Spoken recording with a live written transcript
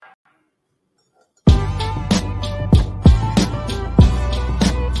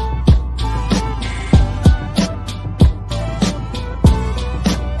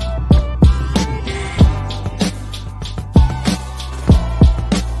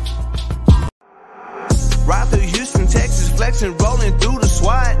Jackson rolling through the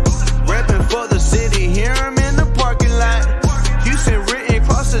SWAT. Reppin' for the city, hear him in the parking lot. Houston written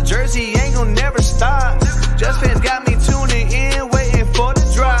across the jersey, ain't gon' never stop. Just fans got me tuning in, waiting for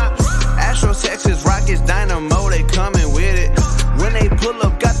the drop. Astros, Texas, Rockets, Dynamo, they coming with it. When they pull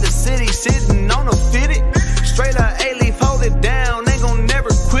up, got the city sitting on a fitted. Straight out A-Leaf, hold it down, ain't gon' never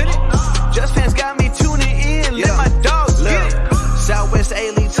quit it. Just fans got me tuning in, let my dogs get it. Southwest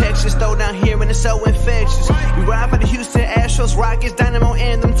A-Leaf, Texas, throw down here and it's so infectious. We ride for the Houston Astros, Rockets, Dynamo,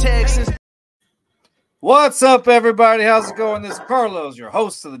 and them Texans. What's up, everybody? How's it going? This is Carlos, your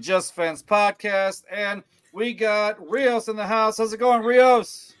host of the Just Fans podcast, and we got Rios in the house. How's it going,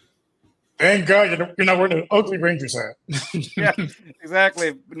 Rios? Thank God you're not wearing an ugly Rangers hat. Yeah,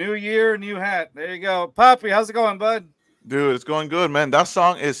 exactly. New year, new hat. There you go. Poppy, how's it going, bud? Dude, it's going good, man. That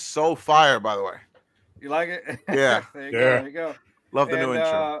song is so fire, by the way. You like it? Yeah. There you go. Love the new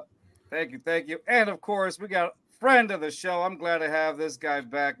intro. Thank you. And, of course, we got a friend of the show. I'm glad to have this guy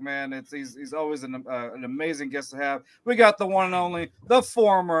back, man. He's always an amazing guest to have. We got the one and only, the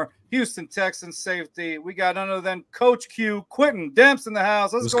former Houston Texans safety. We got none other than Coach Q, Quintin Demps in the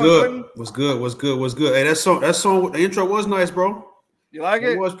house. What's going, Quintin? What's good? Hey, that song, the intro was nice, bro. You like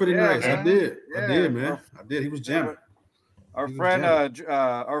it? It was pretty nice. Man. I did, man. I did. He was jamming. Our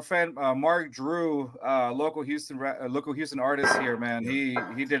friend Mark Drew, local Houston artist here, man.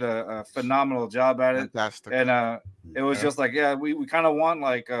 He did a phenomenal job at it. Fantastic. And it was just like, we kind of want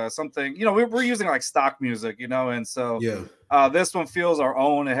like something, we're using like stock music, and so this one feels our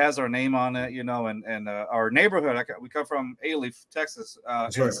own. It has our name on it, and our neighborhood. We come from A-Leaf, Texas,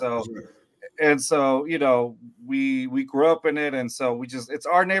 And so, we grew up in it. And so it's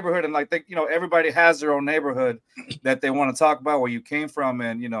our neighborhood. And like, everybody has their own neighborhood that they want to talk about where you came from.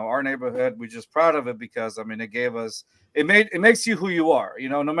 And, our neighborhood, we're just proud of it because, it makes you who you are,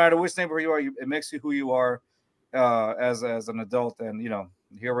 no matter which neighborhood you are, it makes you who you are as an adult. And,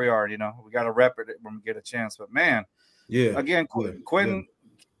 here we are, we got to rep it when we get a chance. But man, again, Quintin,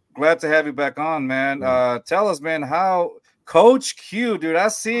 glad to have you back on, man. Tell us, man, how Coach Q, dude,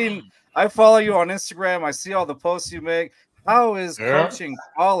 I follow you on Instagram. I see all the posts you make. How is coaching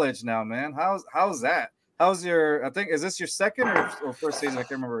college now, man? How's that? How's your? is this your second or first season? I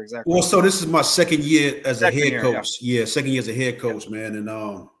can't remember exactly. Well, so this is my second year as a head coach. Yeah, second year as a head coach, man. And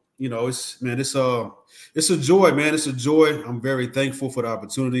it's a joy, man. It's a joy. I'm very thankful for the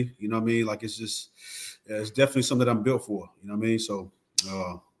opportunity. You know what I mean? Like it's definitely something that I'm built for. You know what I mean? So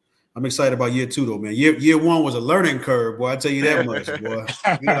I'm excited about year two, though, man. Year one was a learning curve, boy. I tell you that much, boy.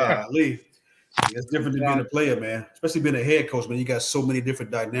 It's different than being a player, man. Especially being a head coach, man. You got so many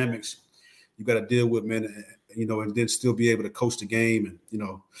different dynamics you got to deal with, man. And then still be able to coach the game,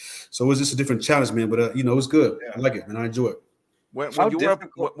 and so it's just a different challenge, man. But it's good. I like it, man. I enjoy it.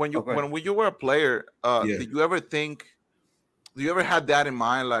 When you were a player, did you ever think? Do you ever had that in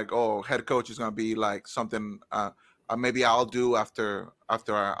mind, like, oh, head coach is gonna be like something? Maybe I'll do after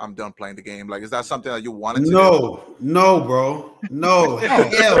I'm done playing the game. Like, is that something that you wanted to do? No, bro. No,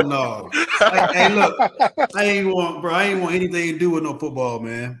 hell no. Hey, look, I ain't want anything to do with no football,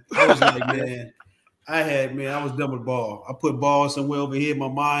 man. I was like, man, I was done with ball. I put ball somewhere over here in my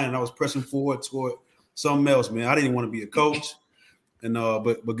mind, and I was pressing forward toward something else, man. I didn't want to be a coach, and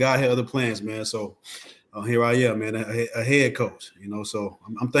but God had other plans, man. So here I am, man, a head coach. So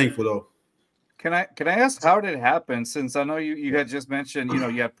I'm thankful though. Can I ask how did it happen? Since I know you had just mentioned,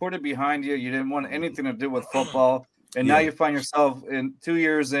 you had put it behind you. You didn't want anything to do with football, and now you find yourself in 2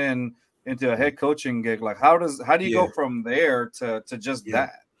 years into a head coaching gig. Like, how do you go from there to just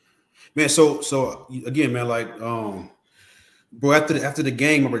that? Man, so again, man, like, bro, after the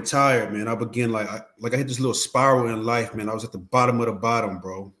game, I retired, man. I began I hit this little spiral in life, man. I was at the bottom of the bottom,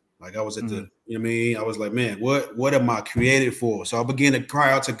 bro. Like I was at the, you know what I mean? I was like, man, what am I created for? So I began to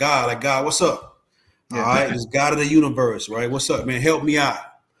cry out to God, like, God, what's up? All right, this God of the universe, right? What's up, man? Help me out.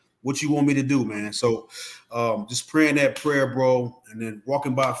 What you want me to do, man? So just praying that prayer, bro, and then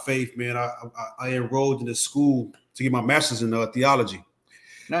walking by faith, man. I enrolled in the school to get my master's in theology.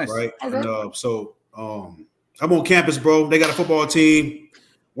 Nice. Right. Okay. And so I'm on campus, bro. They got a football team.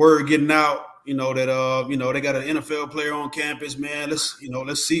 Word getting out, they got an NFL player on campus, man. Let's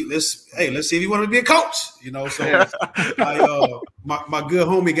see if he wanted to be a coach, So my good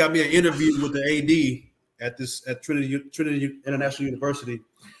homie got me an interview with the AD at Trinity International University,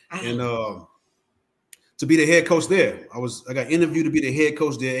 and to be the head coach there. I got interviewed to be the head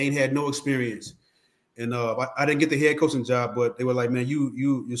coach there. Ain't had no experience, and I didn't get the head coaching job, but they were like, man,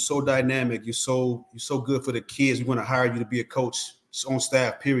 you're so dynamic, you're so good for the kids. We want to hire you to be a coach on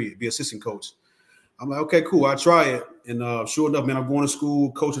staff, period, be assistant coach. I'm like, okay, cool. I'll try it. And sure enough, man, I'm going to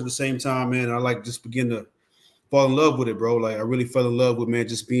school, coaching at the same time, man. And I just begin to fall in love with it, bro. Like I really fell in love with, man,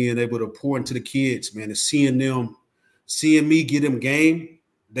 just being able to pour into the kids, man, and seeing me get them game,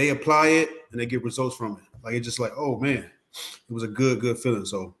 they apply it and they get results from it. Like it's just like, oh man, it was a good feeling.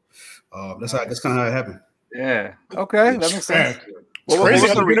 So that's kind of how it happened. Yeah. Okay, that makes sense.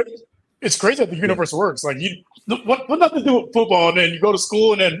 It's crazy how the universe works. Like what nothing to do with football, and then you go to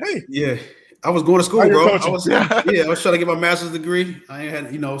school, and then hey, yeah, I was going to school, bro. I was trying to get my master's degree. I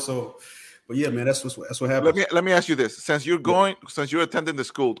ain't had, so. But yeah, man, that's what happened. Let me ask you this: since you're attending the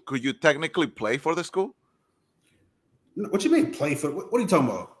school, could you technically play for the school? What you mean play for? What are you talking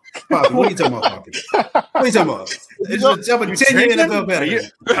about, Poppy? What are you talking about, Poppy? What are you talking about? It's a 10-year NFL veteran.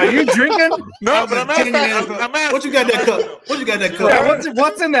 Are you drinking? No, but I'm asking. What you got that cup? What you got that cup? Yeah,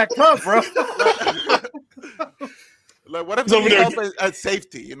 what's in that cup, bro? Like, what if you help at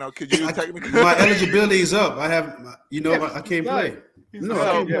safety? Could you technically? My eligibility is up. I have, I can't play. No, I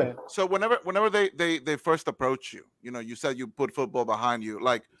can't play. So whenever they first approach you, you said you put football behind you.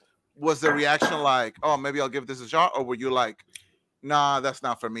 Like, was the reaction like, oh, maybe I'll give this a shot, or were you like, nah, that's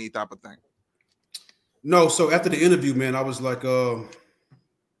not for me, type of thing? No. So after the interview, man, I was like,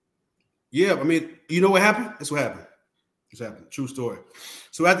 yeah. I mean, you know what happened? That's what happened. It's happened. True story.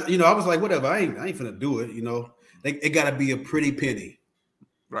 So after, I was like, whatever. I ain't finna do it. It got to be a pretty penny.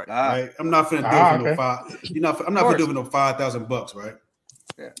 Right. Right. I'm not finna do it for no five. I'm not finna do it for no $5,000, right?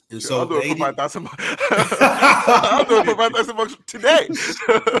 Yeah. And so I'll do it for $5,000. I'll do it for $5,000 today.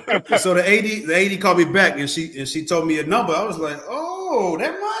 So the AD called me back and she told me a number. I was like, oh,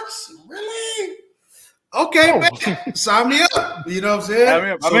 that much? Really? Okay, man. Sign me up. You know what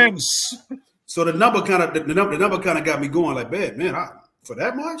I'm saying? So the number kind of got me going. Like, man, for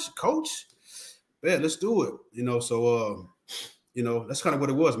that much, coach? Man, let's do it. So that's kind of what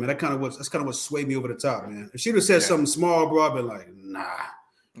it was, man. That's kind of what swayed me over the top, man. If she'd have said something small, bro, I'd been like, nah.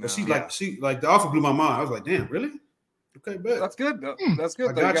 But she the offer blew my mind. I was like, damn, really? Okay, bet. That's good. That's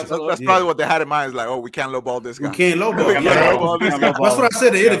good. That's probably what they had in mind. Is like, oh, we can't lowball this guy. We can't lowball. That's what I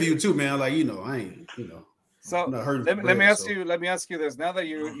said in the interview too, man. Like, I ain't, So let me ask you this. Now that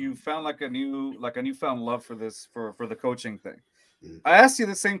you found like a newfound love for this for the coaching thing, I asked you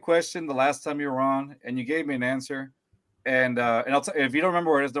the same question the last time you were on, and you gave me an answer. And I'll if you don't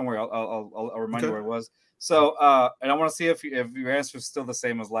remember where it is, don't worry. I'll remind you where it was. So and I want to see if your answer is still the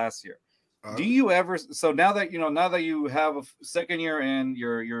same as last year. Do you ever? So now that you have a second year in,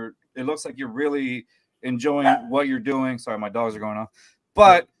 it looks like you're really enjoying what you're doing. Sorry, my dogs are going off.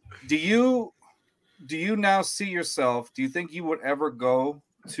 But do you now see yourself? Do you think you would ever go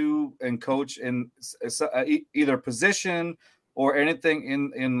to and coach in either position or anything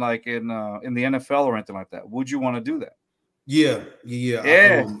in the NFL or anything like that? Would you want to do that? Yeah.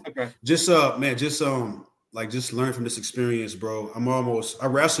 Okay. Just learn from this experience, bro. I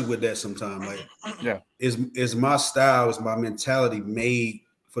wrestle with that sometimes. Like, is my style, is my mentality made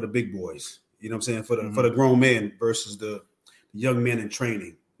for the big boys? You know what I'm saying? For the grown men versus the young men in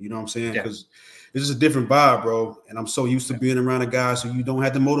training. You know what I'm saying? Because it's just a different vibe, bro. And I'm so used to being around the guys who you don't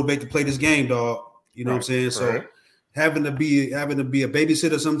have to motivate to play this game, dog. You know what I'm saying? So having to be a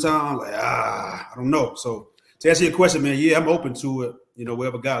babysitter sometimes, like, I don't know. So to answer your question, man, I'm open to it,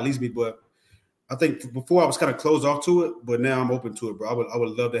 wherever God leads me. But I think before I was kind of closed off to it, but now I'm open to it, bro. I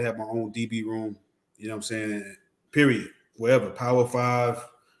would love to have my own DB room, you know what I'm saying? Period. Wherever, Power 5,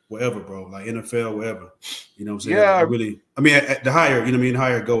 wherever, bro. Like NFL, wherever. You know what I'm saying? Yeah. The higher, the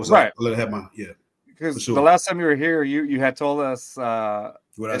higher it goes, right. I'll let it have my, Because the last time you were here, you had told us,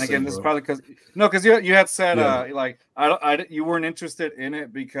 this is probably because you had said you weren't interested in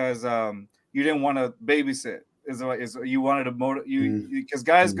it because you didn't want to babysit. Is you wanted to motivate you because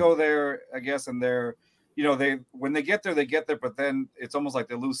guys go there, I guess, and they're when they get there, but then it's almost like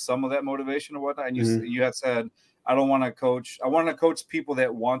they lose some of that motivation or whatnot. And you had said, I don't want to coach. I want to coach people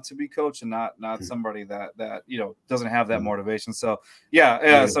that want to be coached and not somebody that doesn't have that motivation. So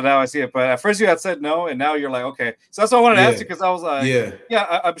so now I see it. But at first you had said no, and now you're like, okay. So that's what I wanted to ask you, because I was like,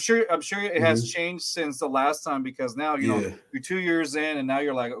 I'm sure it has changed since the last time, because now you're 2 years in, and now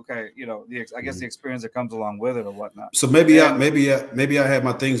you're like, okay, I guess the experience that comes along with it or whatnot. So maybe I had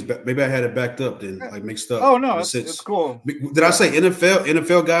my things, maybe I had it backed up then, like mixed up. Oh no, it's cool. Did I say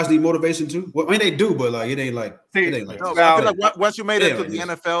NFL guys need motivation too? Well, I mean, they do, but like it ain't like. Once you made it to the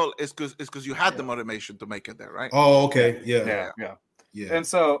NFL, it's because you had the motivation to make it there, right? Oh, okay, yeah. And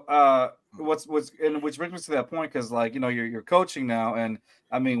so, which brings me to that point, because you're coaching now, and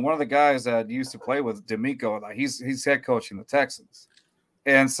I mean, one of the guys that used to play with DeMeco, like he's head coaching the Texans,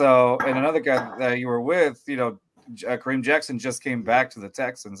 and so another guy that you were with, Kareem Jackson just came back to the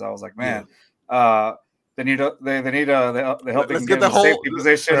Texans. I was like, man. They help. Let's get the whole safety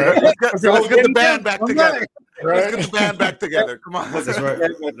position. Let's get the band back together. Let's get the band back together. Come on. That's right.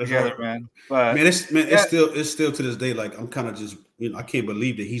 That's right, man. But it's still to this day. Like I'm kind of just, I can't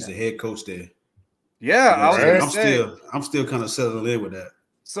believe that he's the head coach there. Yeah, I'm still kind of settling in with that.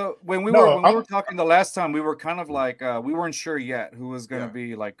 So when we were talking the last time, we were kind of like we weren't sure yet who was going to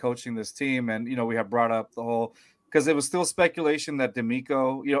be like coaching this team, and we had brought up the whole because it was still speculation that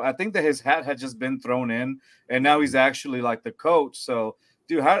DeMeco, I think that his hat had just been thrown in, and now he's actually like the coach. So,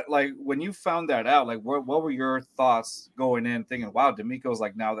 dude, how like when you found that out, like what were your thoughts going in, thinking, wow, DeMeco's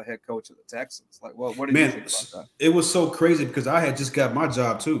like now the head coach of the Texans? Like, what did you think about that? It was so crazy because I had just got my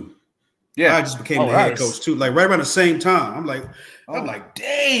job too. Yeah, I just became the head coach too, like right around the same time. I'm like,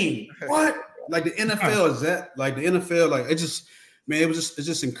 dang, what? Like the NFL is that? Like the NFL, like it just, man, it's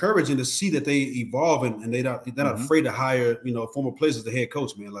just encouraging to see that they evolve and they're not afraid to hire, former players as the head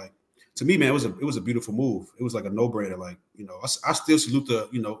coach, man. Like to me, man, it was a beautiful move. It was like a no-brainer. Like, I still salute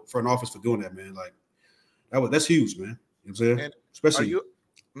the front office for doing that, man. Like that's huge, man. You know what I'm saying? And especially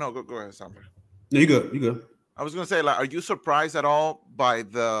go ahead, Sandra. No, you good. I was gonna say, like, are you surprised at all by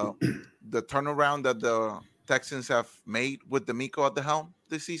the turnaround that the Texans have made with DeMeco at the helm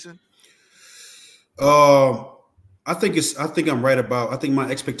this season? I think I'm right about. I think my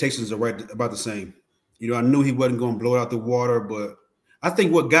expectations are right about the same. I knew he wasn't going to blow it out the water, but I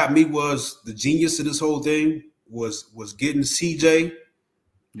think what got me was the genius of this whole thing was getting CJ,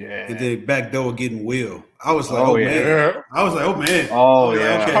 and then backdoor getting Will. I was like, man. I was like, oh man. Oh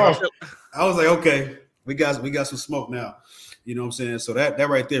yeah. Okay. I was like, okay, we got some smoke now. You know what I'm saying? So that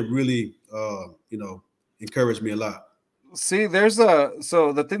right there really, encouraged me a lot. See,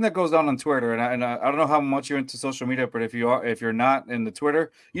 so the thing that goes on Twitter, and I don't know how much you're into social media, but if you're not in the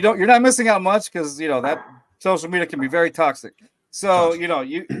Twitter, you're not missing out much because that social media can be very toxic. So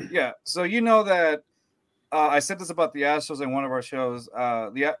so that I said this about the Astros in one of our shows.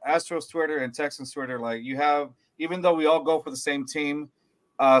 The Astros Twitter and Texans Twitter, like even though we all go for the same team,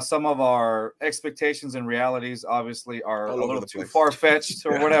 some of our expectations and realities obviously are a little too far-fetched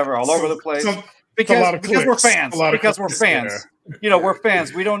or whatever, all over the place. Because we're fans. We're fans. We're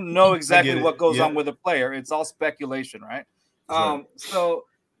fans. We don't know exactly what goes on with a player. It's all speculation, right? So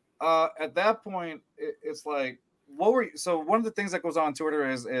at that point, it's like, so one of the things that goes on Twitter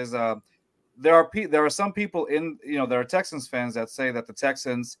is there are some people there are Texans fans that say that the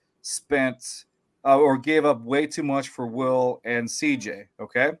Texans spent or gave up way too much for Will and CJ.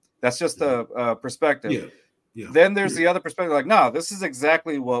 Okay, that's just a perspective. Yeah. Then there's the other perspective, like, no, this is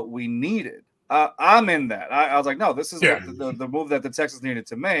exactly what we needed. I'm in that. I was like, no, this is the move that the Texans needed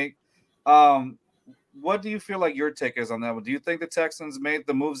to make. What do you feel like your take is on that one? Do you think the Texans made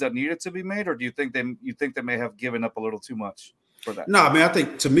the moves that needed to be made, or do you think they may have given up a little too much for that? No, man, I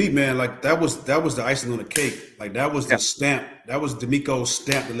think to me, man, like that was the icing on the cake. Like that was the stamp. That was DeMeco's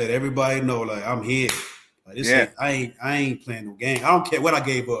stamp to let everybody know, like, I'm here. Like this I ain't playing no game. I don't care what I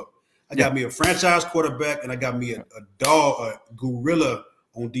gave up. I got me a franchise quarterback and I got me a gorilla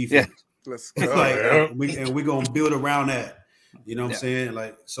on defense. Yeah. Let's go. Like, we're gonna build around that. You know what I'm saying?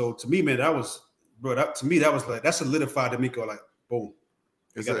 Like, so to me, man, that was like that solidified DeMeco. Like, boom.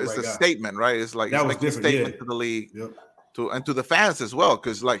 It's a statement, right? It's like that was a statement to the league, to the fans as well.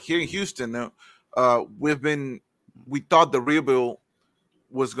 Because like here in Houston, we thought the rebuild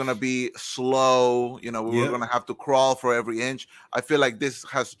was gonna be slow. We were gonna have to crawl for every inch. I feel like this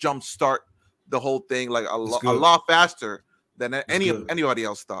has jumpstart the whole thing like a lot faster than anybody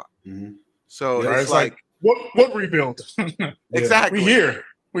else thought. Mm-hmm. So it's like what rebuild? Exactly. We're here.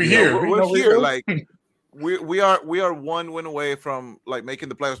 We're here. Like we are one win away from like making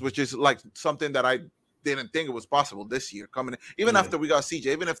the playoffs, which is like something that I didn't think it was possible this year. Coming in, even after we got CJ,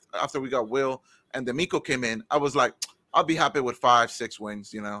 even after we got Will and DeMeco came in, I was like, I'll be happy with 5-6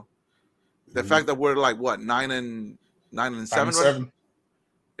 wins. The fact that we're like what 9-7, right?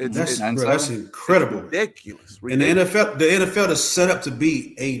 That's incredible. Ridiculous. And the NFL is set up to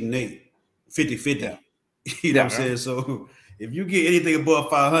be 8-8, 50-50. You know what I'm saying? So if you get anything above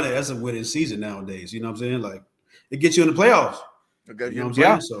 500, that's a winning season nowadays. You know what I'm saying? Like it gets you in the playoffs. Okay, you know what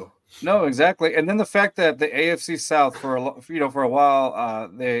I'm saying? So no, exactly. And then the fact that the AFC South for a while,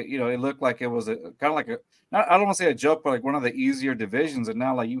 it looked like it was kind of like I don't want to say a joke, but like one of the easier divisions. And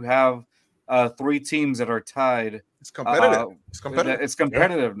now like you have 3 teams that are tied. It's competitive. It's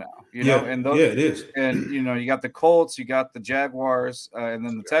competitive now, and those, it is. And you got the Colts, you got the Jaguars, and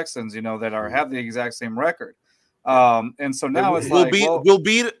then the Texans, that have the exact same record. And so now we'll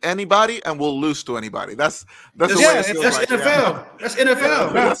beat anybody and we'll lose to anybody. That's NFL. Yeah. That's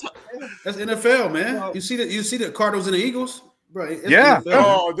NFL. That's NFL, man. Well, you see the Cardinals and the Eagles, bro. Yeah. NFL,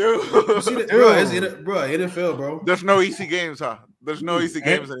 oh, dude. You see NFL, bro. There's no easy games, huh? There's no easy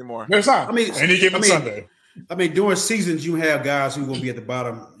games anymore. There's not. Any given Sunday. I mean, during seasons, you have guys who are gonna be at the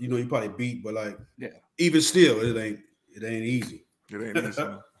bottom. You know, you probably beat, but like, even still, it ain't easy. It ain't easy.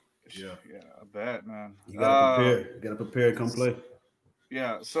 Yeah, I bet, man. You gotta prepare. You gotta prepare and come play.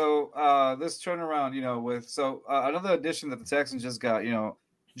 Yeah. So this turnaround, you know, with another addition that the Texans just got, you know,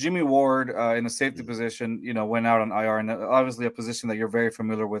 Jimmy Ward in a safety position, you know, went out on IR, and obviously a position that you're very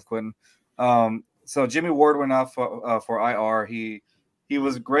familiar with, Quintin. So Jimmy Ward went out for IR. He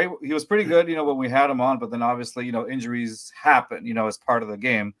was great. He was pretty good, you know, when we had him on, but then obviously, you know, injuries happen, you know, as part of the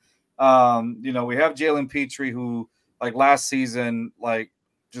game. You know, we have Jalen Petrie, who like last season, like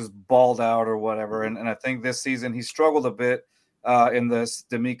just balled out or whatever. And I think this season he struggled a bit in this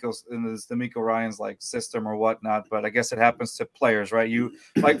DeMeco Ryan's like system or whatnot. But I guess it happens to players, right? You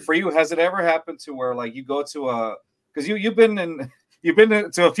like for you, has it ever happened to where like you go to because you've been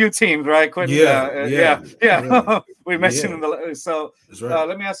to a few teams, right, Quintin? Yeah. We mentioned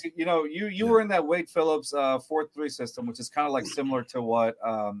let me ask you. You know, you were in that Wade Phillips 4-3 system, which is kind of like similar to what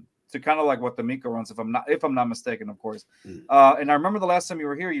what DeMeco runs, if I'm not mistaken, of course. And I remember the last time you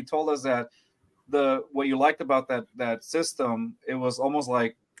were here, you told us that what you liked about that system, it was almost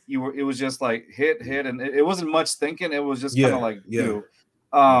like it was just like hit, and it wasn't much thinking. It was just kind of like do.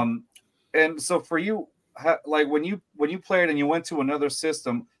 And so for you, like when you played and you went to another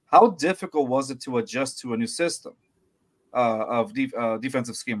system, how difficult was it to adjust to a new system of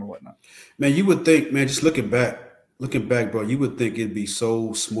defensive scheme or whatnot? Man, you would think, man, just looking back, bro, you would think it'd be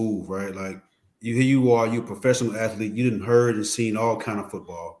so smooth, right? Like here you are, you're a professional athlete, you didn't heard and seen all kind of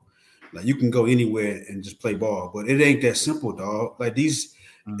football. Like you can go anywhere and just play ball, but it ain't that simple, dog. Like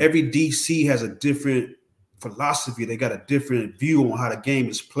every DC has a different philosophy. They got a different view on how the game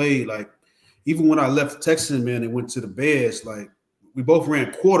is played. Like even when I left Texas, man, and went to the Bears, like we both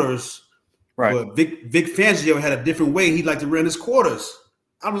ran quarters, right? But Vic Fangio had a different way he liked to run his quarters.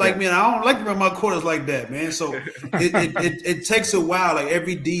 I'm like, man, I don't like to run my quarters like that, man. So it takes a while. Like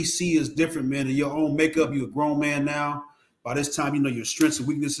every DC is different, man. In your own makeup, you're a grown man now. By this time, you know your strengths and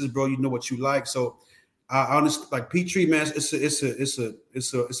weaknesses, bro. You know what you like. So I honestly, like Petrie, man, it's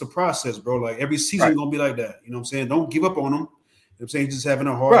a process, bro. Like every season gonna be like that. You know what I'm saying? Don't give up on them. You know what I'm saying? He's just having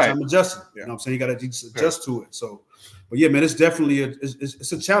a hard time adjusting. You know what I'm saying? You gotta just adjust to it. So, but yeah, man, it's definitely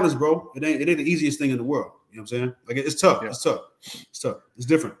it's a challenge, bro. It ain't the easiest thing in the world. You know what I'm saying? Like it's tough. It's tough. It's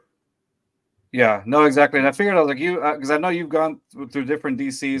different. Yeah, no, exactly. And I figured I was like you, because I know you've gone through different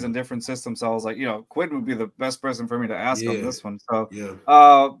DCs and different systems. So I was like, you know, Quintin would be the best person for me to ask on this one. So,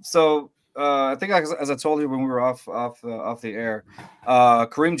 I think as I told you when we were off the air,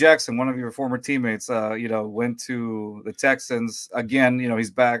 Kareem Jackson, one of your former teammates, you know, went to the Texans again. You know, he's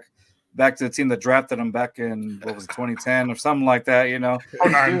back to the team that drafted him back in 2010 or something like that. You know,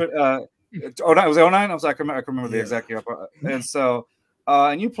 09. Was it 09? I was like, I can remember the exact year. And so.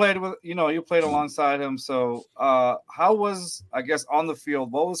 And you played alongside him. So, how was, I guess, on the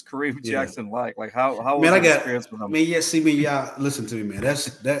field? What was Kareem Jackson like? Like, how was the experience with him? Listen to me, man.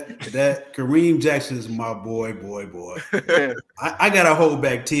 That Kareem Jackson is my boy. I gotta hold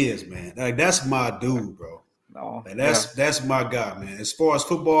back tears, man. Like that's my dude, bro. No, like, that's my guy, man. As far as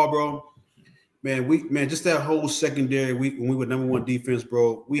football, bro, man, just that whole secondary week when we were number one defense,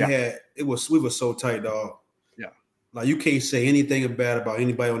 bro. We were so tight, dog. Like you can't say anything bad about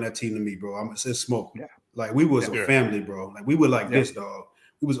anybody on that team to me, bro. It's smoke. Yeah. Like we was a family, bro. Like we were like this, dog.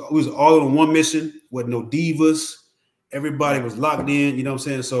 We was all on one mission with no divas. Everybody was locked in. You know what I'm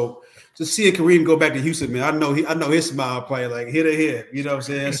saying? So just seeing Kareem go back to Houston, man, I know his smile probably like hit or hit. You know what I'm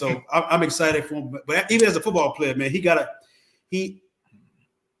saying? So I'm excited for him. But even as a football player, man, he 100-0.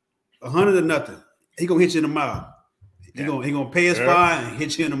 He gonna hit you in the mouth. He gonna pay his fine and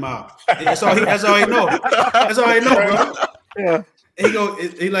hit you in the mouth. That's all he know. That's all he know, bro. Yeah.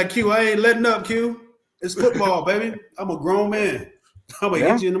 He like Q. I ain't letting up, Q. It's football, baby. I'm a grown man. I'm gonna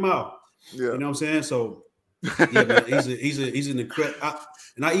hit you in the mouth. Yeah. You know what I'm saying? So yeah, man, he's an incredible.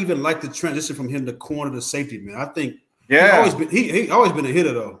 And I even like the transition from him to corner to safety, man. I think he always been a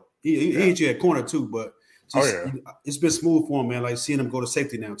hitter though. He hit you at corner too, but it's been smooth for him, man. Like seeing him go to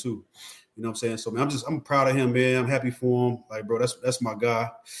safety now too. You know what I'm saying? So man, I'm proud of him, man. I'm happy for him. Like, bro, that's my guy.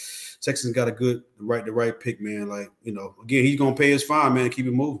 Texans got the right pick, man. Like, you know, again, he's gonna pay his fine, man, and keep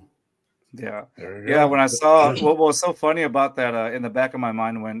it moving. Yeah. Yeah. When I saw what was so funny about that, in the back of my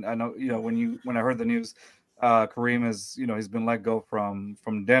mind when I know, you know, when I heard the news, Kareem is, you know, he's been let go from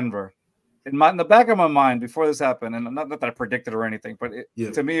Denver. In the back of my mind before this happened, and not that I predicted or anything, but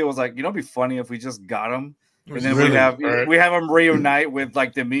to me it was like, you know, it'd be funny if we just got him. And then we have him reunite with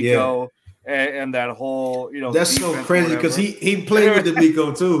like DeMeco and that whole, that's so crazy because he played with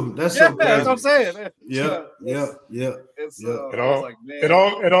DeMeco too. That's so crazy. That's what I'm saying. Yeah. It's it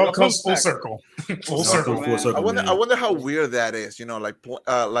all comes full circle. Full circle. I wonder how weird that is.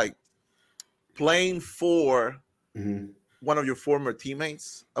 Like playing for one of your former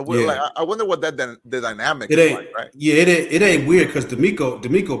teammates. I wonder what the dynamic is like, right? Yeah, it ain't weird because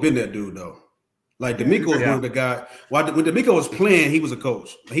DeMeco been that dude though. Like DeMeco was one of the guys. When DeMeco was playing, he was a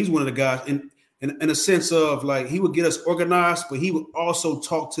coach. He's one of the guys in a sense of like he would get us organized, but he would also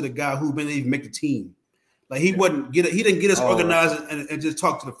talk to the guy who didn't even make the team. Like he didn't get us organized and just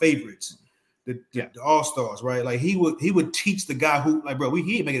talk to the favorites, the all-stars, right? Like he would teach the guy who, like, bro,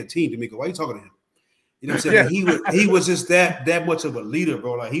 he ain't making a team, DeMeco. Why are you talking to him? You know what I'm saying? Like, he was just that much of a leader,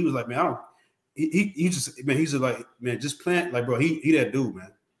 bro. Like he was like, man, he's just like, man, just plant, like, bro, he that dude,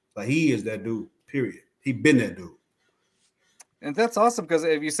 man. Like he is that dude. Period. He been that dude. And that's awesome because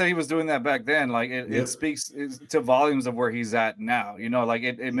if you said he was doing that back then, like it speaks to volumes of where he's at now. You know, like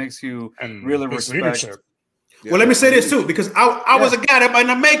it makes you really respect. Leadership. Well, let me say this too, because I was a guy that might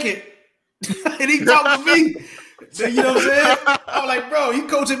not make it, and he talked to me. You know what I'm saying? I was like, bro, he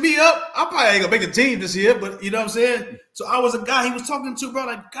coaching me up. I probably ain't gonna make the team this year, but you know what I'm saying? So I was a guy he was talking to, bro,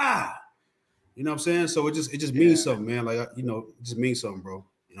 like, God. You know what I'm saying? So it just means something, man. Like, it just means something, bro.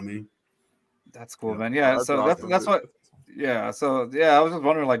 You know what I mean? That's cool, man. Yeah, so that's what. Yeah, so I was just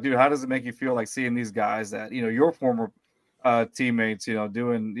wondering, like, dude, how does it make you feel, like, seeing these guys that your former teammates,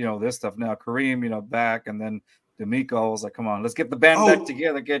 doing this stuff now? Kareem, back, and then DeMeco was like, come on, let's get the band back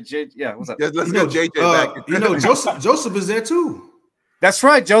together. Get JJ. Yeah, what's that? Yeah, let's get JJ back. Joseph is there too. That's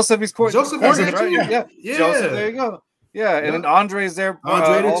right, Joseph. He's Joseph is there too. Yeah. Joseph. There you go. Yeah, and then Andre's there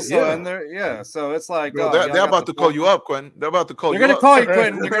also in there. Yeah, so it's like they're about to call you up, Quintin. They're about to call you up. They're going to call you,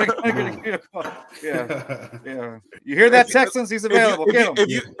 Quintin. They're going to call. Yeah. You hear that, Texans? He's available.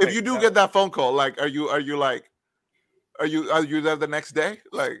 If you do get that phone call, like, are you there the next day?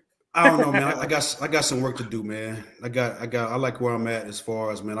 Like, I don't know, man. I got some work to do, man. I like where I'm at as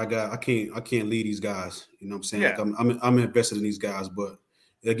far as, man. I can't lead these guys. You know what I'm saying? Yeah. Like I'm invested in these guys, but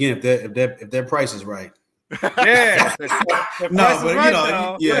again, if their price is right. Yeah. No, but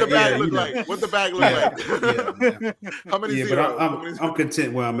what the bag look like? How many zeros? But I'm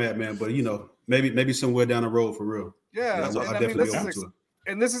content where I'm at, man. But maybe somewhere down the road for real. Yeah, I definitely open to it.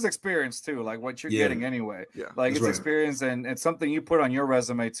 And this is experience too, like what you're getting anyway. Yeah, like it's experience and it's something you put on your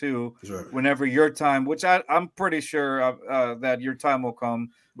resume too. Whenever your time, which I'm pretty sure that your time will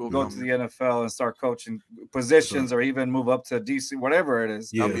come. We'll go to the NFL and start coaching positions, or even move up to DC, whatever it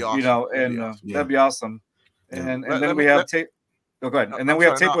is. That'd be awesome. That'd be awesome. And then we have tape. Oh, go ahead. And then we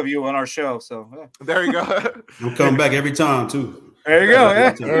have tape of you on our show. So there you go. We'll come back every time too. There you go.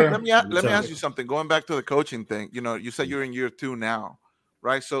 Yeah. Let me ask you something. Going back to the coaching thing, you said you're in year 2 now,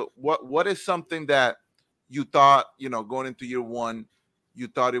 right? So what is something that you thought, going into year 1, you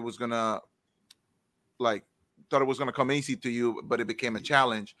thought it was gonna come easy to you, but it became a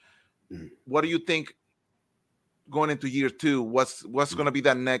challenge. Mm-hmm. What do you think going into year 2? What's gonna be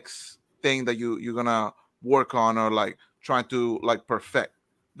that next thing that you're gonna work on, or like trying to like perfect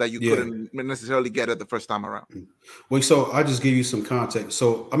that you couldn't necessarily get it the first time around? Well, so I'll just give you some context.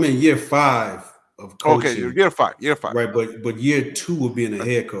 So I'm in year 5 of coaching. Okay, you're year 5, right? But year 2 will be in a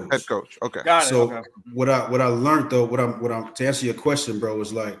head coach. Head coach. Okay. Got it. So okay. what I learned though, what I'm to answer your question, bro,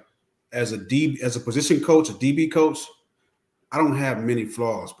 is like as a position coach, a DB coach, I don't have many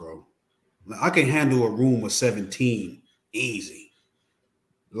flaws, bro. Like, I can handle a room of 17 easy.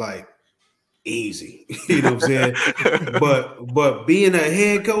 Like easy. You know what I'm saying? but being a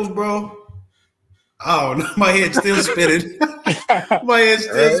head coach, bro, I don't know. My head's still spinning. My head's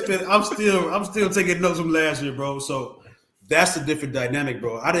still spinning. I'm still taking notes from last year, bro. So that's a different dynamic,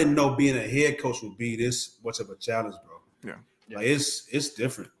 bro. I didn't know being a head coach would be this much of a challenge, bro. Yeah. Like it's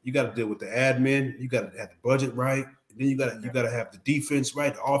different. You got to deal with the admin. You got to have the budget right. And then you got to have the defense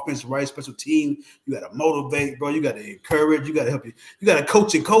right, the offense right, special team. You got to motivate, bro. You got to encourage. You got to help you. You got to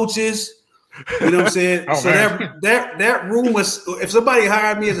coach your coaches. You know what I'm saying? So that room was. If somebody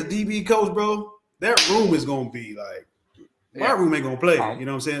hired me as a DB coach, bro, that room is gonna be like my room ain't gonna play. You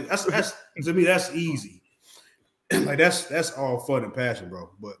know what I'm saying? That's to me that's easy. Like that's all fun and passion, bro.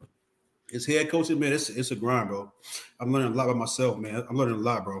 But it's head coaching, man. It's a grind, bro. I'm learning a lot about myself, man. I'm learning a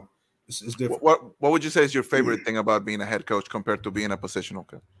lot, bro. It's different. What would you say is your favorite thing about being a head coach compared to being a positional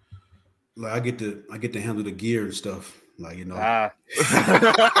coach? Like I get to handle the gear and stuff. Like, like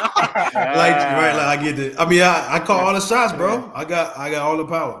I get to. I mean, I call all the shots, bro. I got all the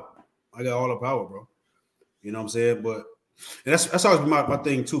power. Bro. You know what I'm saying? But and that's always been my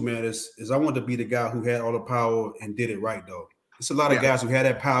thing too, man. Is I want to be the guy who had all the power and did it right, though. It's a lot of guys who had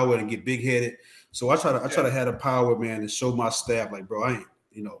that power and get big headed. So I try to have the power, man, and show my staff, like, bro, I ain't,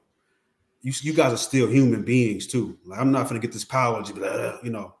 you guys are still human beings too. Like, I'm not gonna get this power and just be like,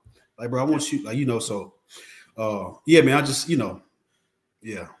 like, bro, I want you, like, so, man, I just,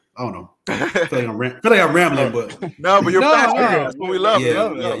 I don't know. I feel like I'm rambling, but no, but you're fans. That's what we love.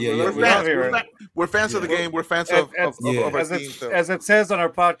 We're fans of the game. We're fans of our team. As it says on our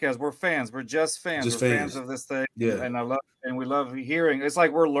podcast, we're fans. We're just fans. We're fans of this thing. Yeah. And we love hearing. It's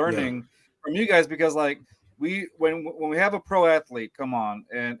like we're learning from you guys because like when we have a pro athlete come on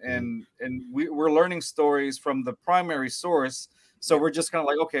and we're learning stories from the primary source. So we're just kind of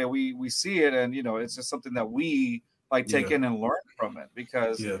like, okay, we see it and it's just something that we like take in and learn from it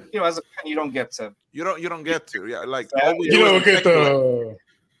because as a fan you don't get to like you don't get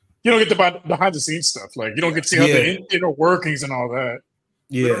the behind the scenes stuff, like you don't get to see how the inner workings and all that.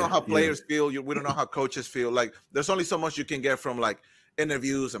 We don't know how players feel. We don't know how coaches feel. Like there's only so much you can get from like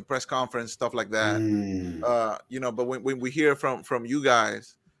interviews and press conference stuff like that. But when we hear from you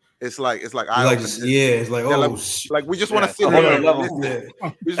guys, it's like it's like we just want to sit here and listen.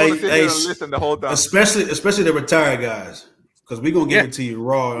 We just want to sit here and listen the whole time. Especially the retired guys, because we're gonna give it to you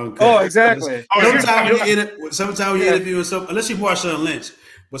raw and uncut. Oh, exactly. Sometimes you're interviewing unless you're Marshawn Lynch,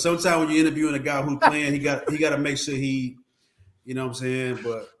 but sometimes when you're interviewing a guy who's playing, he got to make sure he. You know what I'm saying?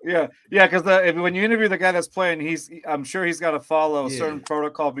 But because when you interview the guy that's playing, I'm sure he's got to follow a certain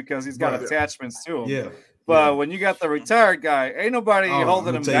protocol because he's got attachments to him. Yeah. But when you got the retired guy, ain't nobody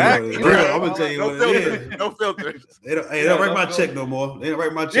holding him back. I'm gonna tell you what it is. No filters. They don't write my check no more. They don't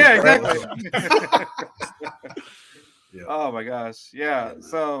write my check. Yeah, exactly. Oh my gosh. Yeah.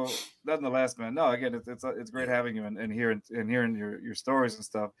 So nonetheless, man. No, again, it's great having you and hearing your stories and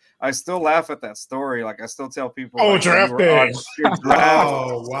stuff. I still laugh at that story. Like I still tell people. Oh, draft day.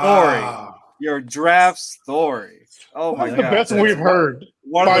 Your draft story. Oh my god. The best one we've heard.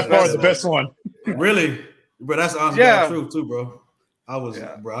 By far the best one. Really? But that's honestly the truth too, bro. I was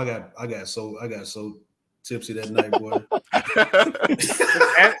bro, I got so tipsy that night, boy.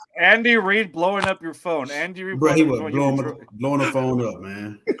 Andy Reid blowing up your phone. Andy Reid, bro, he was blowing the phone up,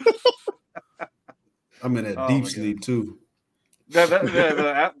 man. I'm in that deep sleep too.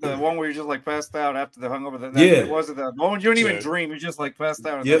 The one where you just like passed out after the hungover. Was it the one you don't even dream? You just like passed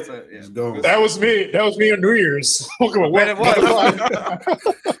out. And that's it. Yeah. That was me. That was me on New Year's.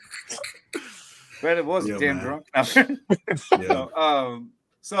 It was damn drunk.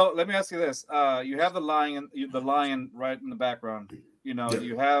 So let me ask you this: you have the lion right in the background.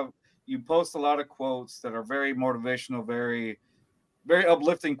 You post a lot of quotes that are very motivational, very, very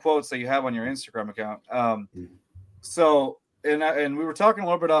uplifting quotes that you have on your Instagram account. So and we were talking a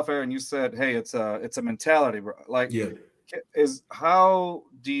little bit off air, and you said, "Hey, it's a mentality, bro." Like, how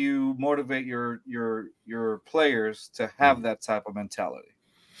do you motivate your players to have that type of mentality?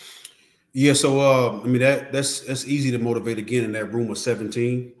 Yeah, so I mean that's easy to motivate again in that room of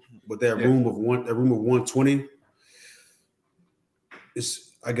 17, but that room of 120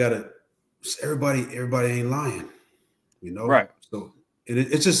 everybody ain't lying, right? So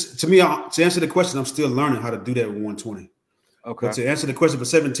it's just to me to answer the question, I'm still learning how to do that with 120. Okay. But to answer the question for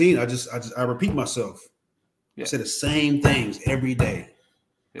 17, I repeat myself. I say the same things every day.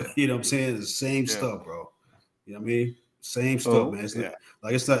 Yeah. You know what I'm saying? The same stuff, bro. You know what I mean? Same stuff, man.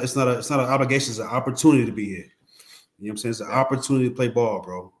 It's not an obligation, it's an opportunity to be here. You know what I'm saying? It's an opportunity to play ball,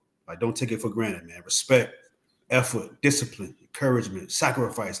 bro. Like, don't take it for granted, man. Respect, effort, discipline, encouragement,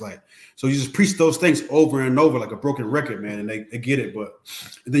 sacrifice. Like, so you just preach those things over and over like a broken record, man, and they get it. But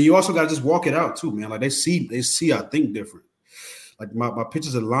then you also gotta just walk it out too, man. Like they see I think different. Like my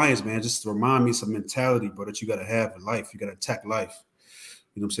pictures of lions, man, just remind me some mentality, bro, that you gotta have in life. You gotta attack life.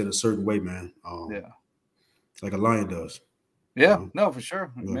 You know what I'm saying? A certain way, man. Like a lion does. Yeah, no, for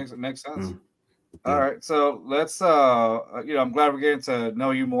sure. It makes sense. All right, so let's I'm glad we're getting to know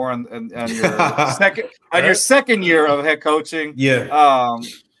you more on your second year of head coaching. Yeah.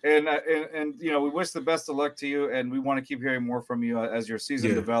 And we wish the best of luck to you, and we want to keep hearing more from you as your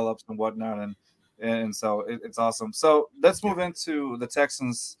season develops and whatnot, and so it's awesome. So let's move into the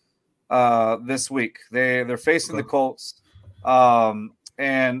Texans this week. They're facing the Colts.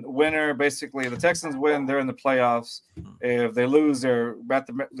 And winner, basically, the Texans win, they're in the playoffs. If they lose, are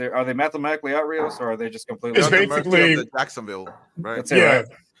they mathematically out, Rios, or are they just completely? It's basically the Jacksonville, right? That's it, right?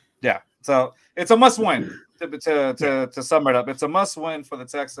 Yeah. So it's a must-win. To sum it up, it's a must-win for the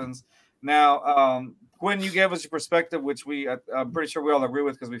Texans. Now, Quinn, you gave us your perspective, which I'm pretty sure we all agree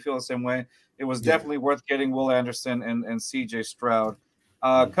with because we feel the same way. It was definitely worth getting Will Anderson and C.J. Stroud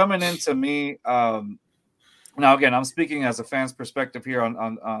coming into me. Now, again, I'm speaking as a fan's perspective here on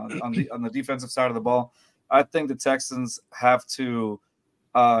the defensive side of the ball. I think the Texans have to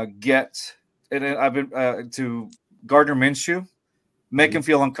get to Gardner Minshew, make him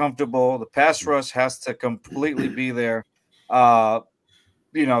feel uncomfortable. The pass rush has to completely be there. To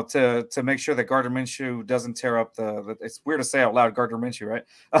make sure that Gardner Minshew doesn't tear up the it's weird to say out loud, Gardner Minshew, right?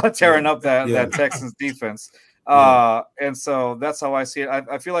 Tearing up that Texans defense. And so that's how I see it.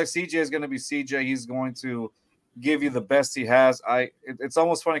 I feel like CJ is going to be CJ. He's going to give you the best he has. It's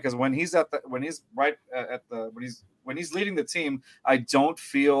almost funny because when he's when he's leading the team, I don't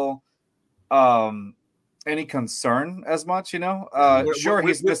feel any concern as much,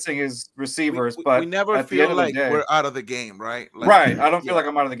 he's missing his receivers, but we never feel like we're out of the game, right? Right. I don't feel like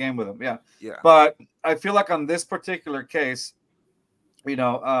I'm out of the game with him. Yeah. But I feel like on this particular case,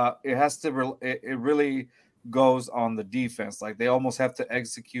 it has to it really goes on the defense. Like they almost have to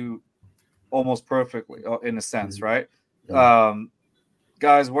execute almost perfectly in a sense, right?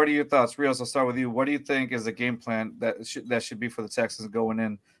 Guys, what are your thoughts? Rios, I'll start with you. What do you think is the game plan that should be for the Texans going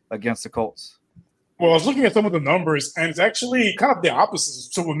in against the Colts? Well, I was looking at some of the numbers, and it's actually kind of the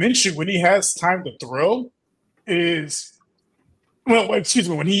opposite. So with Minshew, when he has time to throw, when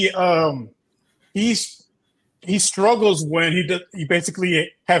he struggles when he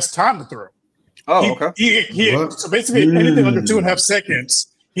basically has time to throw. Oh, okay. So basically, anything under 2.5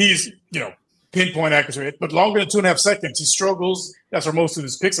 seconds, he's pinpoint accuracy. But longer than 2.5 seconds, he struggles. That's where most of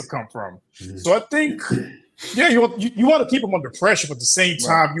his picks have come from. So I think, you want to keep him under pressure, but at the same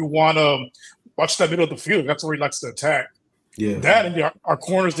time, you want to watch that middle of the field. That's where he likes to attack. Yeah. That and our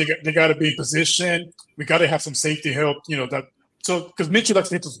corners, they got to be in position. We got to have some safety help. Because Minshew likes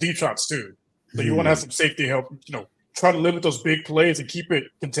to hit those deep shots too. So you want to have some safety help. Try to limit those big plays and keep it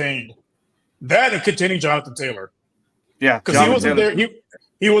contained. That and containing Jonathan Taylor. Yeah, because he wasn't there.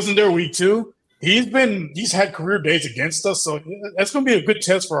 He wasn't there week 2. He's had career days against us, so that's going to be a good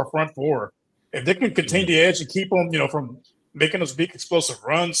test for our front four. If they can contain the edge and keep them, from making those big explosive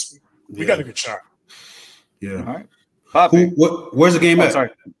runs, we got a good shot. Yeah. All right. Poppy. Where's the game at?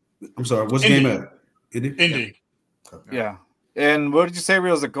 Sorry. I'm sorry. Where's the game at? Indy. Yeah. And what did you say,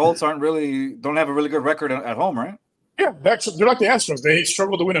 Reels? The Colts don't have a really good record at home, right? Yeah, they're like the Astros. They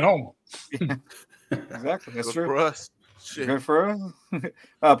struggle to win at home. Exactly. That's true. For us. Shit. Good for us.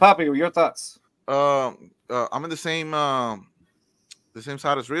 Poppy, your thoughts? I'm in the same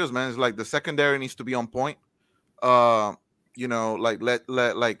side as Rios, man. It's like the secondary needs to be on point. The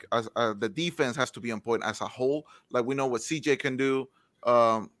defense has to be on point as a whole. Like we know what CJ can do.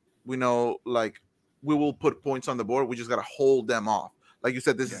 We know we will put points on the board. We just gotta hold them off. Like you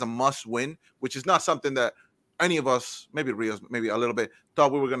said, this is a must win, which is not something that any of us, maybe Rios, maybe a little bit,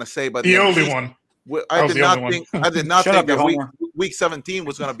 thought we were gonna say. But the only one. I did not think that week 17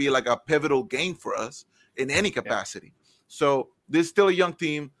 was going to be like a pivotal game for us in any capacity. Yeah. So there's still a young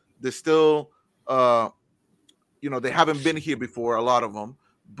team. There's still, they haven't been here before, a lot of them.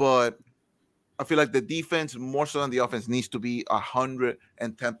 But I feel like the defense, more so than the offense, needs to be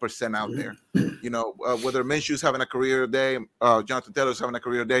 110% out there. Whether Minshew's having a career day, Jonathan Taylor's having a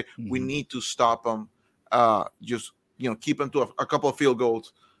career day, we need to stop them. Keep them to a couple of field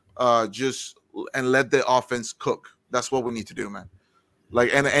goals. And let the offense cook. That's what we need to do, man.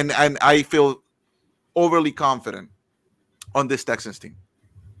 And I feel overly confident on this Texans team.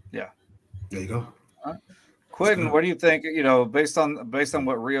 Yeah. There you go. Quintin, what do you think? Based on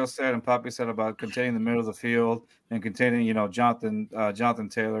what Rio said and Poppy said about containing the middle of the field and containing, Jonathan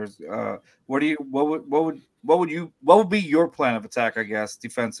Taylor's. What would be your plan of attack? I guess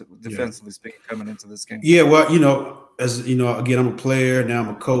defensively speaking, coming into this game. Yeah, well, as again, I'm a player now. I'm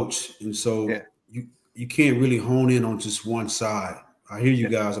a coach, and so you can't really hone in on just one side. I hear you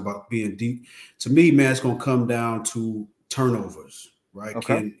guys about being deep. To me, man, it's going to come down to turnovers. Right?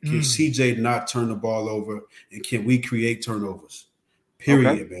 Okay. Can CJ not turn the ball over, and can we create turnovers?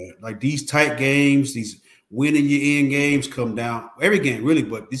 Period, man. Like these tight games, these winning your end games come down every game, really,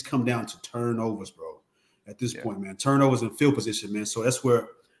 but these come down to turnovers, bro. At this point, man, turnovers and field position, man. So that's where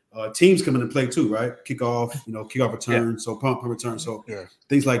teams come into play too, right? Kickoff return, so pump return, so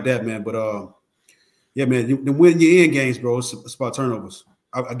things like that, man. But man, the winning your end games, bro. It's about turnovers.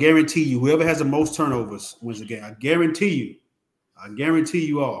 I guarantee you, whoever has the most turnovers wins the game. I guarantee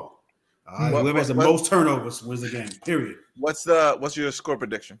you all. Whoever has the most turnovers wins the game. Period. What's your score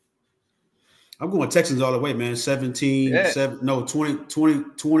prediction? I'm going Texans all the way, man.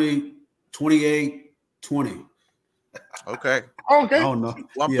 28, 20. Okay. I don't know.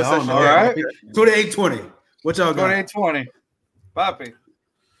 One I don't know. All right. 28-20. What y'all got? 28-20. Poppy.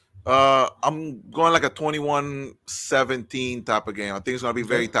 I'm going like a 21-17 type of game. I think it's going to be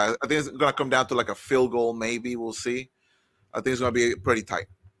very tight. I think it's going to come down to like a field goal, maybe. We'll see. I think it's going to be pretty tight.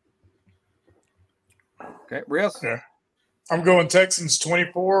 Okay, Rios? Yeah. I'm going Texans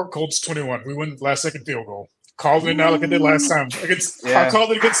 24, Colts 21. We win last second field goal. Called it now like I did last time. I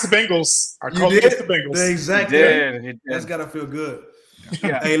called it against the Bengals. I called it against the Bengals. Exactly. That's got to feel good.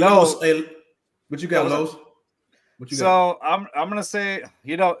 Yeah. Hey, Los. Hey, what you got, Los? What you got? So I'm gonna say,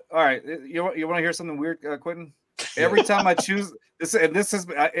 all right. You want to hear something weird, Quintin? Every time I choose this, and this is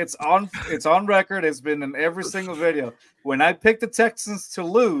it's on record. It's been in every single video. When I pick the Texans to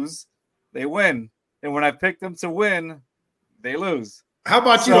lose, they win, and when I pick them to win, they lose. How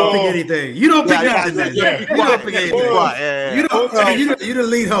about you don't pick anything? You don't pick anything. You don't pick anything. You're the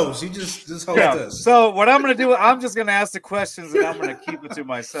lead host. You just host us. So what I'm going to do, I'm just going to ask the questions and I'm going to keep it to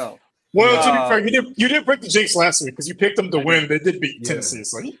myself. Well, to be fair, you didn't pick the Jinx last week because you picked them to win. They did beat Tennessee.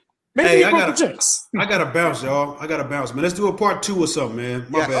 So maybe I got to bounce, y'all. I got to bounce, man. Let's do a part 2 or something, man.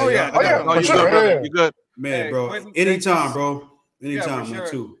 My bad. Oh, yeah. You good. Man, bro. Anytime, bro. Anytime, man,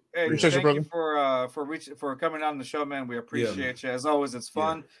 too. Hey, thank you for coming on the show, man. We appreciate you. As always, it's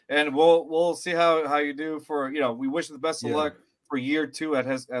fun, and we'll see how you do for we wish you the best of luck for year 2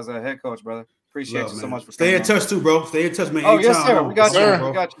 as a head coach, brother. Appreciate you so much for stay in touch too, bro. Stay in touch, man. Oh, yes, sir. We got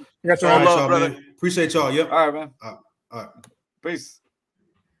you. We got you. All love, brother. Man. Appreciate y'all. Yep. All right, man. All right. Peace.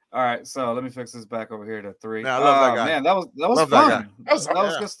 All right, so let me fix this back over here to 3. Man, I love that guy. Man, that was fun. That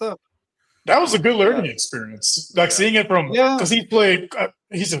was good stuff. That was a good learning experience. Like seeing it from because he played.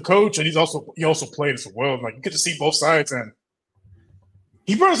 He's a coach, and he also played as well. Like you get to see both sides, and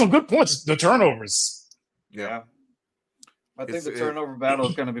he brought some good points. The turnovers. Yeah, I think the turnover battle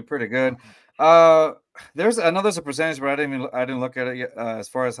is going to be pretty good. There's a percentage, but I didn't look at it yet, as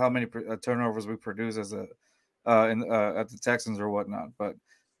far as how many turnovers we produce as at the Texans or whatnot. But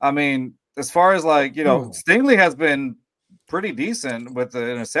I mean, as far as Stingley has been pretty decent with the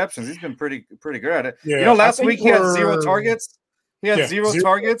interceptions. He's been pretty good at it. Yeah, last week he had 0 targets. He had zero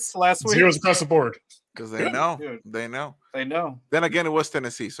targets last week. Zeros across the board. Because they know. They know. Then again, it was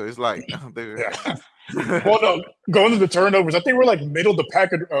Tennessee, so it's like Well, no, going to the turnovers, I think we're like middle of the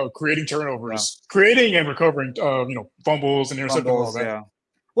pack of creating turnovers, creating and recovering, fumbles and interceptions and all that. Yeah.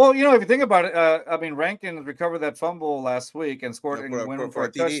 Well, if you think about it, I mean, Rankin recovered that fumble last week and scored and went for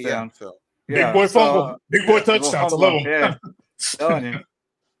a touchdown. So. Big boy fumble, big boy touchdown. I love him. Yeah, telling you.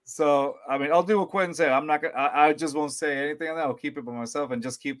 So, I mean, I'll do what Quintin said. I'm not gonna. I just won't say anything on that. I'll keep it by myself and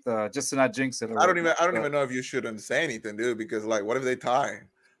just to not jinx it. I don't even know if you shouldn't say anything, dude. Because what if they tie?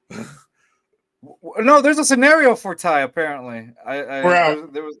 No, there's a scenario for tie. Apparently, we're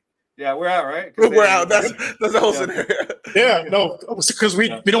out. We're out, right? We're out. That's the whole scenario. Yeah, no, because we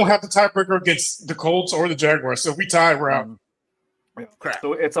don't have the tiebreaker against the Colts or the Jaguars. So if we tie, we're out. Crap.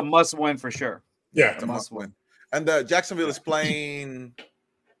 So it's a must win for sure. Yeah, it's a must win. And Jacksonville is playing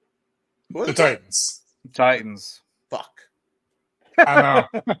the Titans. Titans. Fuck. I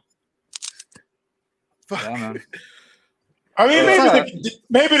know. Fuck. Yeah, I mean,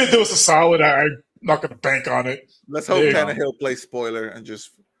 maybe they do us a solid. I'm not going to bank on it. Let's hope Tannehill plays spoiler and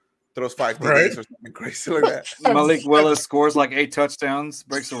just throws 5 TDs or something crazy like that. Malik Willis scores 8 touchdowns,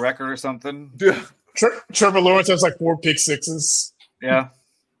 breaks a record or something. Yeah. Trevor Lawrence has 4 pick sixes. Yeah.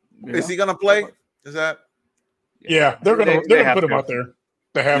 Is he gonna play? Is that? Yeah, they're gonna put him out there.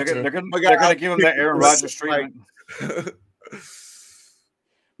 They have to. They're gonna give him that Aaron Rodgers treatment.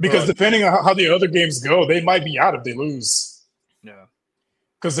 Because depending on how the other games go, they might be out if they lose. Yeah.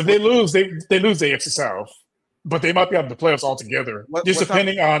 Because if they lose, they lose the AFC South, but they might be out of the playoffs altogether. Just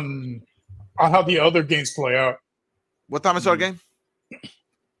depending on how the other games play out. What time is our game?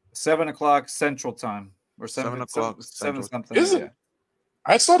 7:00 Central Time or 7 o'clock. 7 something. Is it?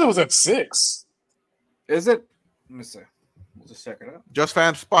 I thought it was at 6. Is it? Let me see. We'll just check it out. Just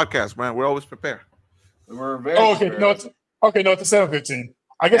Fans podcast, man. We're always prepared. We're very. Okay. Prepared. No, it's 7:15.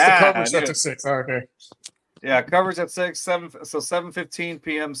 I guess the coverage starts at 6. Oh, okay. Yeah, coverage at 6. 7:15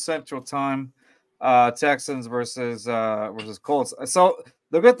 p.m. Central Time. Texans versus Colts. So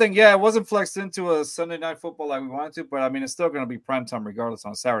the good thing, it wasn't flexed into a Sunday night football like we wanted to, but I mean, it's still going to be primetime regardless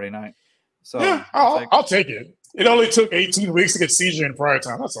on Saturday night. So yeah, I'll take it. It only took 18 weeks to get CJ in prior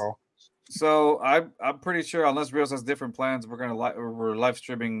time. That's all. So I'm pretty sure, unless Rios has different plans, we're live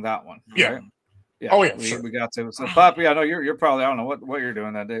streaming that one. Yeah. Right? Yeah. Oh yeah. We got to. So Poppy, I know you're probably, I don't know what you're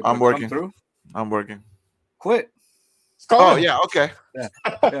doing that day. I'm working. I'm working. Quit. Oh yeah. Okay.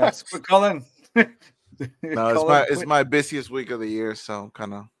 Yeah. Quit calling. No, it's my busiest week of the year, so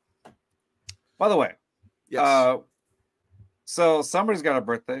kind of. By the way, yes. So somebody's got a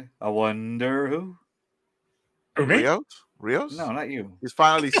birthday. I wonder who. Rios? No, not you. He's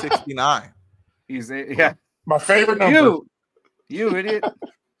finally 69. He's my favorite number. You idiot.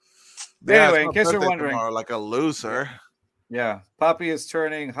 Anyway, in case you're wondering, like a loser. Yeah, Poppy is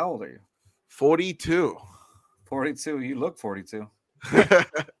turning. How old are you? 42. 42. You look 42.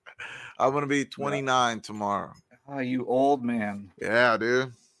 I'm gonna be 29 tomorrow. Oh, you old man. Yeah,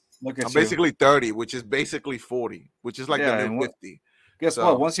 dude. Look at I'm you. basically 30, which is basically 40, which is like the new 50. Guess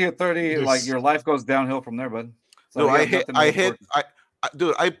what? Once you hit 30, like your life goes downhill from there, bud. So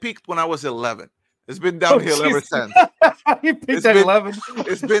dude, I peaked when I was 11. It's been downhill ever since. You peaked at 11.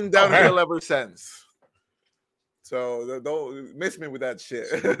 It's been downhill ever since. So don't miss me with that shit.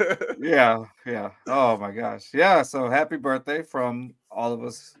 Yeah. Oh my gosh. Yeah. So happy birthday from all of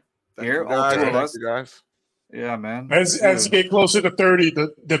us here. All two of us. Guys. Yeah, man. As you get closer to 30,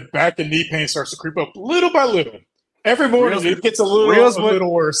 the back and knee pain starts to creep up little by little. Every morning it gets a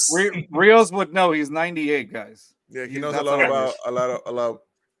little worse. Rios would know. He's 98, guys. Yeah, he knows a lot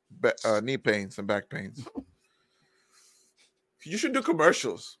of knee pains and back pains. You should do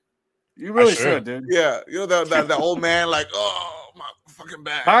commercials. You really should, dude. Yeah, you know the old man like, oh my fucking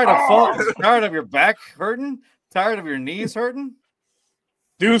back. Tired of your back hurting? Tired of your knees hurting?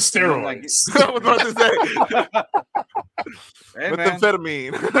 Do steroids. I was about to say. Hey,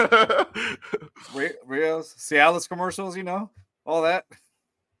 methamphetamine. Rios, Cialis commercials, you know, all that.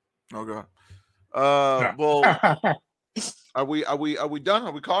 Oh god. Well, are we done?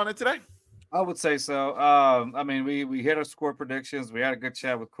 Are we calling it today? I would say so. I mean, we hit our score predictions. We had a good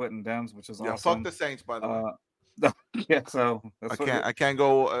chat with Quintin Demps, which is awesome. Fuck the Saints, by the way. Yeah, so I can't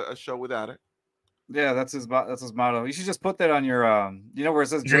go a show without it. Yeah, that's his motto. You should just put that on your you know where it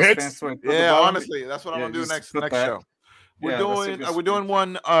says just fans 20. Yeah, honestly, that's what I'm gonna do next show. We're doing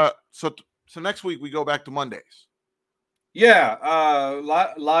one. So next week we go back to Mondays. Yeah,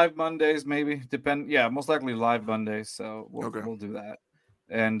 live Mondays maybe. Yeah, most likely live Mondays. So we'll do that.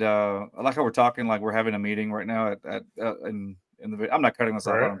 And I like how we're talking like we're having a meeting right now in the video. I'm not cutting this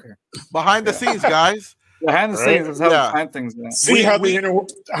off. I don't care. Behind the scenes, guys. Behind the scenes is how we find things. See how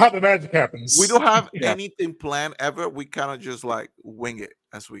the magic happens. We don't have anything planned ever. We kind of just like wing it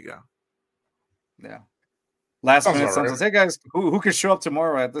as we go. Yeah. Last minute sometimes. Hey guys, who can show up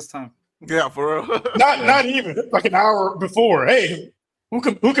tomorrow at this time? Yeah, for real. Not even like an hour before. Hey, who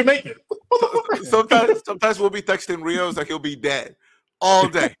can make it? Sometimes we'll be texting Rios that he'll be dead all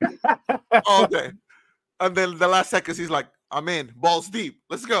day, and then the last seconds he's like, "I'm in, balls deep,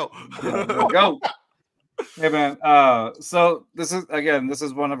 let's go." Go. Hey man, so this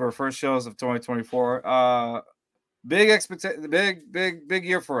is one of our first shows of 2024. Big expectation, big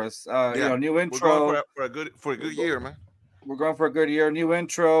year for us. You know, new intro. We're going for a good year, man. We're going for a good year. New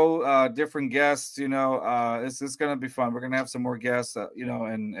intro, different guests. You know, it's gonna be fun. We're gonna have some more guests. You know,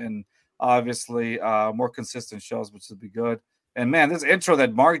 and obviously more consistent shows, which will be good. And man, this intro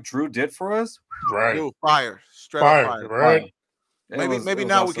that Mark Drew did for us, right? Dude, straight up fire, right? Maybe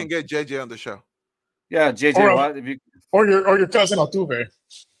now we can get JJ on the show. Yeah, JJ, or your cousin Altuve.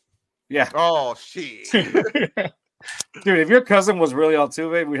 Yeah. Oh shit. Dude, if your cousin was really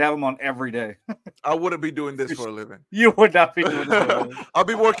Altuve, we'd have him on every day. I wouldn't be doing this for a living. You would not be doing this for a living. I'll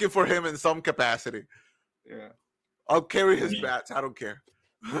be working for him in some capacity. Yeah. I'll carry his bats. I don't care.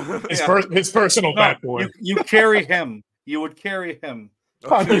 His personal bat boy. You carry him. You would carry him.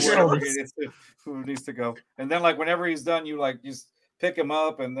 Who needs to go. And then like whenever he's done, you like just pick him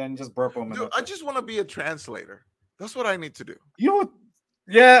up and then just burp him. Dude, I just want to be a translator. That's what I need to do. You would,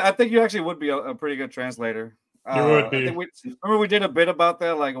 yeah, I think you actually would be a pretty good translator. You would be. Remember we did a bit about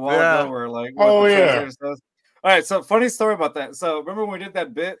that like a while ago where like oh yeah. All right, so funny story about that. So remember when we did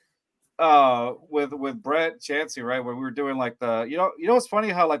that bit with Brett Chansey, right? Where we were doing like the you know it's funny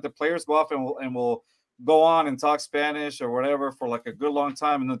how like the players go off and will go on and talk Spanish or whatever for like a good long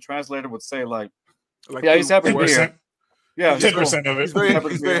time, and the translator would say like yeah, he's happy to be here. Yeah, 10% of it. He's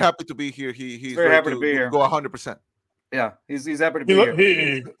very happy to be here. He's very happy to be here. Go 100%. Yeah, he's happy to be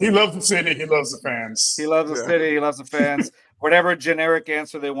here. He loves the city. He loves the fans. He loves the city. He loves the fans. Whatever generic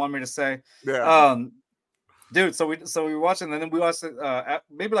answer they want me to say. Yeah. Dude. So we were watching, and then we watched it.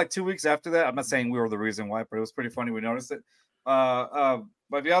 Maybe like 2 weeks after that. I'm not saying we were the reason why, but it was pretty funny. We noticed it.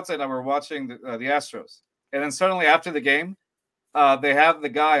 But the outside, we were watching the Astros, and then suddenly after the game, they have the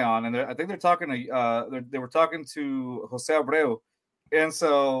guy on, and I think they're talking to they were talking to Jose Abreu, and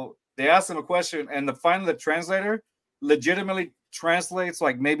so they asked him a question, and the translator legitimately translates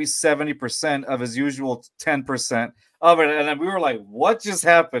like maybe 70% of his usual 10% of it, and then we were like, "What just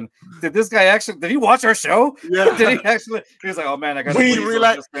happened? Did this guy actually? Did he watch our show? Yeah. Did he actually?" He was like, "Oh man, I got." He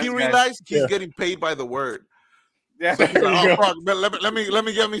realized he's getting paid by the word. Yeah. So like, fuck, let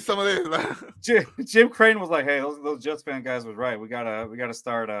me get me some of this. Jim Crane was like, "Hey, those Jets fan guys was right. We gotta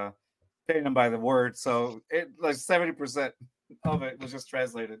start paying them by the word." So it like 70% of it was just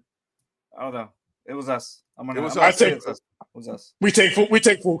translated. I don't know. It was us. It was us. We take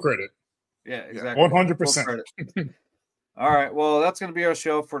full credit. Yeah, exactly. 100%. All right. Well, that's going to be our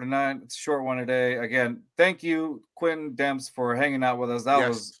show for tonight. It's a short one today. Again, thank you, Quintin Demps, for hanging out with us. That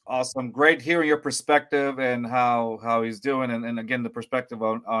was awesome. Great hearing your perspective and how he's doing. And again, the perspective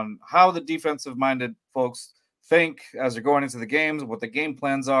on how the defensive-minded folks think as they're going into the games, what the game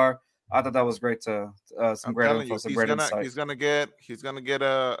plans are. I thought that was great some great info, some great insight. He's gonna get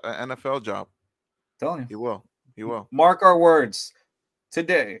a NFL job. I'm telling you. He will. Mark our words.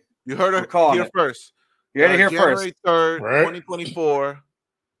 Today. You heard it here first. You heard it here first. January 3rd, 2024.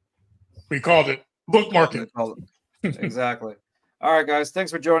 We called it. Bookmark it. Exactly. All right, guys.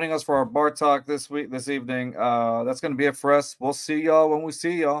 Thanks for joining us for our bar talk this evening. That's going to be it for us. We'll see y'all when we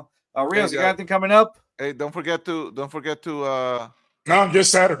see y'all. Rios, you got anything coming up? Hey, don't forget to. No,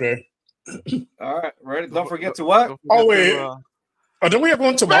 just Saturday. All right, ready. Don't forget to what? Don't we have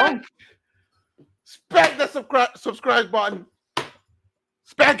one tomorrow? Spank the subscribe button.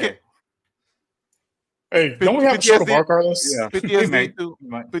 Spank it. Hey, don't we have a show tomorrow, Carlos? Yeah.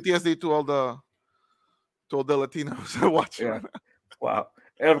 PTSD to all the Latinos watching. Yeah. Wow.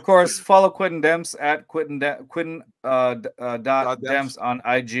 And of course, follow Quintin Demps at Quintin Demps on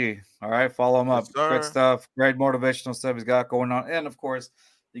IG. All right, follow him up. Great stuff, great motivational stuff he's got going on, and of course,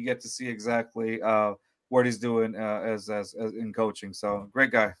 you get to see exactly what he's doing as in coaching. So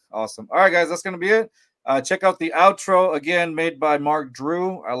great guy, awesome. All right, guys, that's gonna be it. Check out the outro again, made by Mark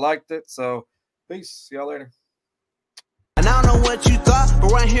Drew. I liked it. So. Peace. See y'all later. And I don't know what you thought, but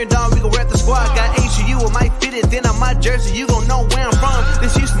right here, dog, we gon' rep the squad. Got HU, I might fit it, then on my jersey, you gon' know where I'm from.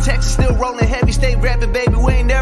 This Houston, Texas, still rolling heavy, stay rapping, baby, we ain't never.